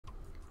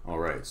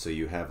Alright, so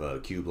you have a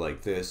cube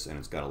like this and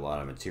it's got a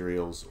lot of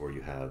materials, or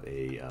you have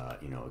a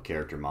a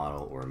character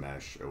model or a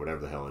mesh or whatever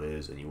the hell it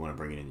is, and you want to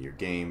bring it into your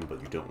game,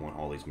 but you don't want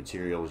all these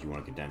materials, you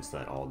want to condense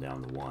that all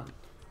down to one.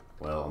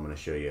 Well, I'm going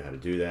to show you how to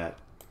do that.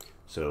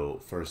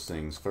 So first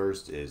things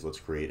first is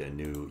let's create a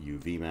new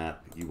UV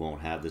map. You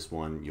won't have this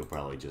one, you'll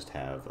probably just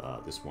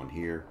have this one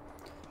here.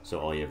 So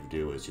all you have to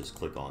do is just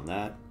click on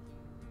that.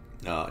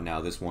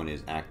 Now this one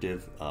is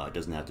active. It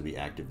doesn't have to be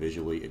active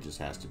visually, it just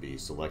has to be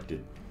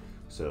selected.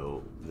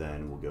 So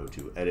then we'll go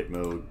to edit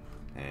mode,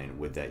 and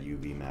with that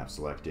UV map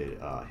selected,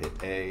 hit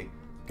A,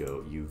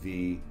 go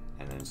UV,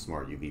 and then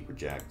smart UV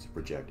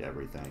project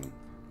everything,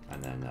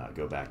 and then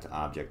go back to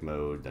object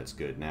mode. That's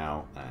good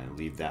now, and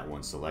leave that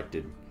one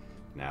selected.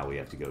 Now we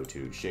have to go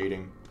to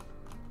shading,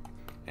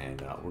 and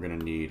we're gonna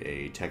need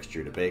a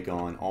texture to bake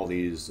on. All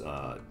these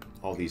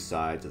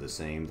sides are the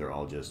same. They're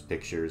all just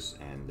pictures,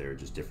 and they're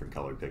just different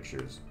colored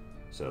pictures.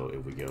 So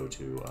if we go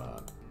to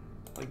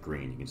like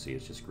green, you can see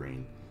it's just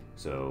green.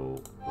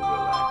 So we'll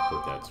go back,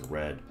 put that to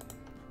red.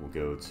 We'll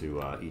go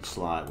to each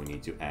slot. We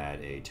need to add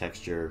a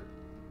texture.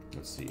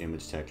 Let's see,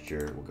 image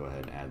texture. We'll go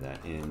ahead and add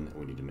that in.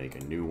 We need to make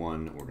a new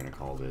one. We're going to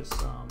call this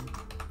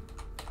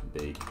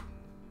Bake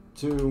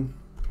 2.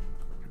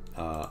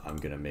 I'm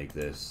going to make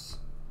this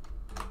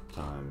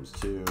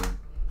 ×2.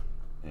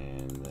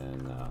 And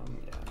then,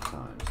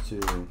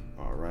 ×2.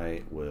 All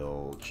right,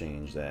 we'll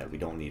change that. We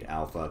don't need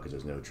alpha because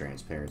there's no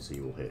transparency.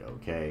 We'll hit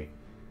OK.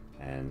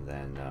 And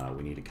then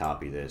we need to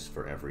copy this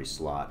for every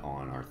slot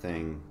on our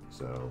thing.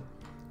 So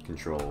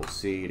Control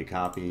C to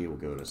copy. We'll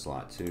go to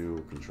slot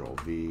 2, Control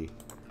V.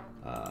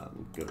 We'll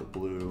go to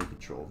blue,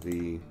 Control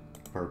V,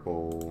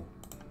 purple,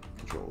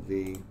 Control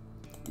V,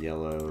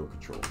 yellow,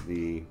 Control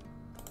V,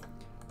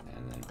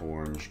 and then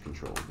orange,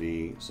 Control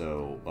V.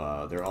 So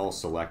they're all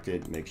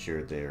selected. Make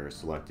sure they're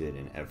selected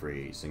in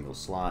every single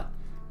slot,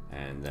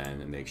 and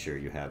then make sure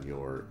you have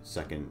your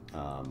second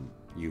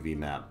UV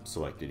map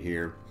selected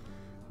here.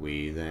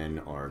 We then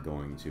are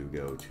going to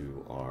go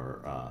to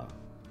our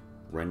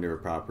render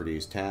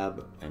properties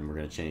tab, and we're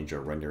going to change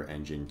our render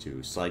engine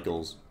to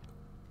cycles,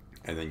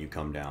 and then you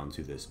come down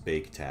to this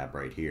bake tab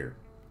right here.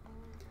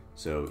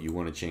 So you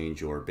want to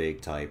change your bake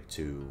type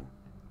to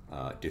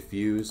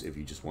diffuse if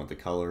you just want the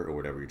color or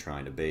whatever you're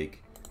trying to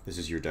bake. This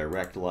is your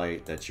direct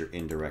light, that's your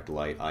indirect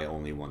light. I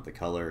only want the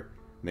color.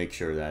 Make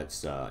sure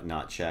that's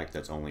not checked.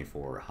 That's only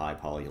for high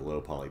poly, low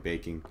poly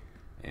baking,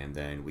 and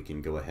then we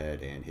can go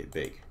ahead and hit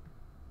bake.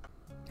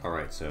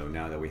 Alright, so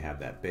now that we have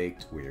that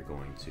baked, we are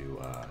going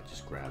to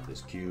just grab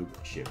this cube,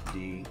 Shift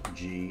D,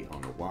 G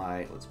on the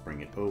Y, let's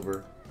bring it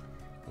over.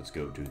 Let's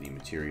go to the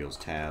materials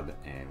tab,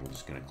 and we're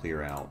just going to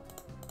clear out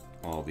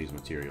all these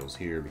materials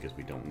here because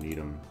we don't need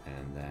them.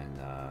 And then,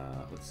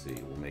 let's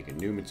see, we'll make a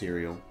new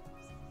material,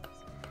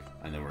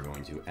 and then we're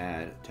going to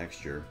add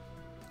texture,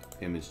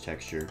 image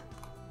texture.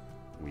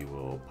 We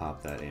will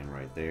pop that in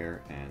right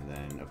there, and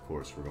then of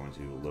course we're going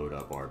to load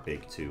up our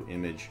Bake 2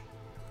 image.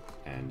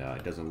 And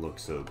it doesn't look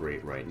so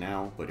great right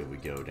now, but if we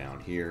go down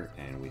here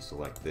and we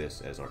select this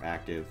as our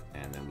active,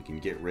 and then we can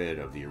get rid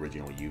of the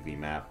original UV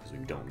map because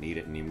we don't need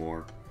it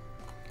anymore.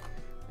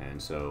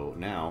 And so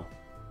now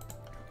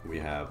we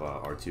have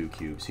our two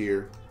cubes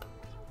here.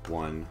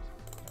 One,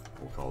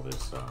 we'll call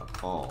this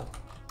all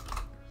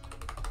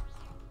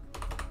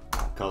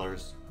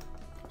colors.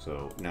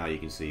 So now you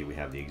can see we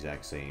have the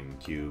exact same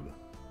cube.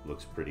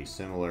 Looks pretty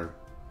similar.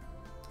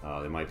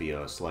 There might be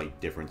a slight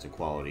difference in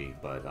quality,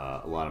 but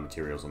a lot of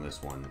materials on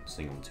this one,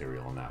 single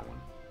material on that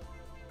one.